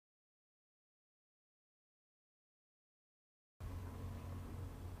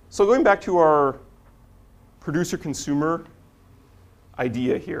So going back to our producer-consumer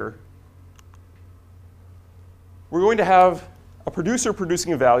idea here, we're going to have a producer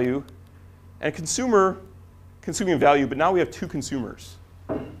producing a value and a consumer consuming a value, but now we have two consumers.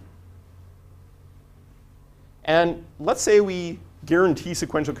 And let's say we guarantee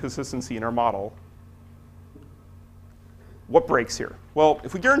sequential consistency in our model. What breaks here? Well,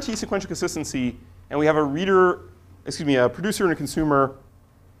 if we guarantee sequential consistency and we have a producer and a consumer,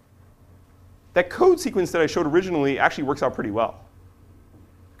 that code sequence that I showed originally actually works out pretty well.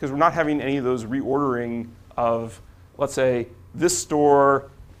 Because we're not having any of those reordering of, let's say, this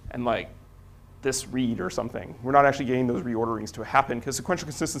store and like this read or something. We're not actually getting those reorderings to happen because sequential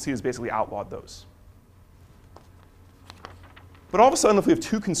consistency has basically outlawed those. But all of a sudden, if we have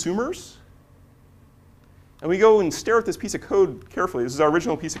two consumers, and we go and stare at this piece of code carefully, this is our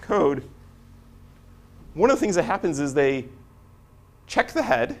original piece of code, one of the things that happens is they check the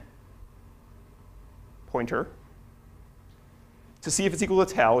head pointer to see if it's equal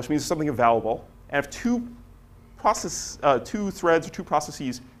to tail, which means something available. And if two threads or two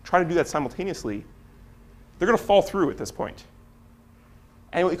processes try to do that simultaneously, they're going to fall through at this point.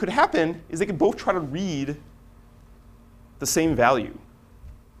 And what could happen is they could both try to read the same value.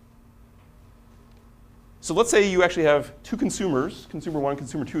 So let's say you actually have two consumers, consumer one,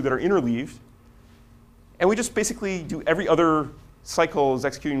 consumer two, that are interleaved. And we just basically do every other cycle is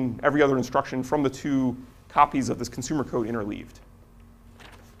executing every other instruction from the two copies of this consumer code interleaved.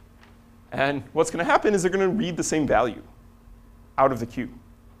 And what's going to happen is they're going to read the same value out of the queue.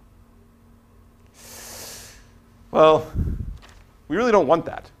 Well, we really don't want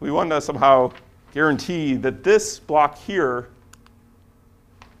that. We want to somehow guarantee that this block here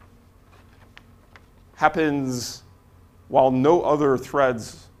happens while no other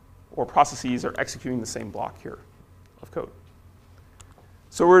threads or processes are executing the same block here of code.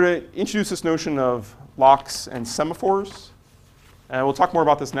 So we're going to introduce this notion of locks and semaphores. And we'll talk more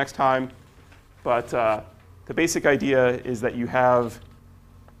about this next time. But the basic idea is that you have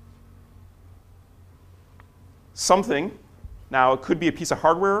something. Now, it could be a piece of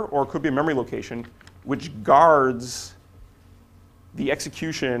hardware, or it could be a memory location, which guards the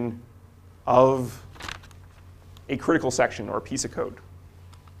execution of a critical section or a piece of code.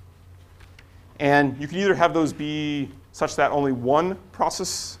 And you can either have those be such that only one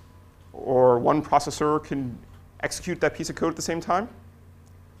process or one processor can execute that piece of code at the same time.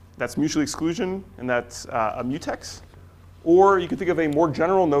 That's mutual exclusion, and that's a mutex. Or you could think of a more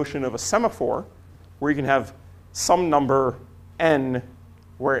general notion of a semaphore, where you can have some number n,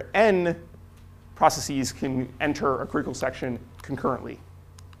 where n processes can enter a critical section concurrently.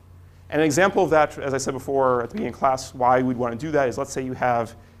 And an example of that, as I said before at the beginning of class, why we'd want to do that is, let's say you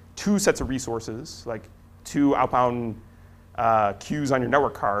have two sets of resources, like two outbound queues on your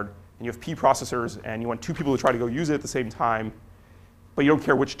network card, and you have P processors, and you want two people to try to go use it at the same time, but you don't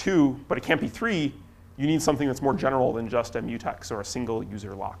care which two, but it can't be three. You need something that's more general than just a mutex or a single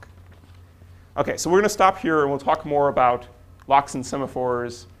user lock. OK, so we're going to stop here, and we'll talk more about locks and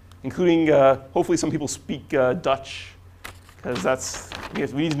semaphores, including hopefully some people speak Dutch,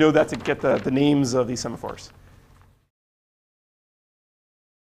 because we need to know that to get the names of these semaphores.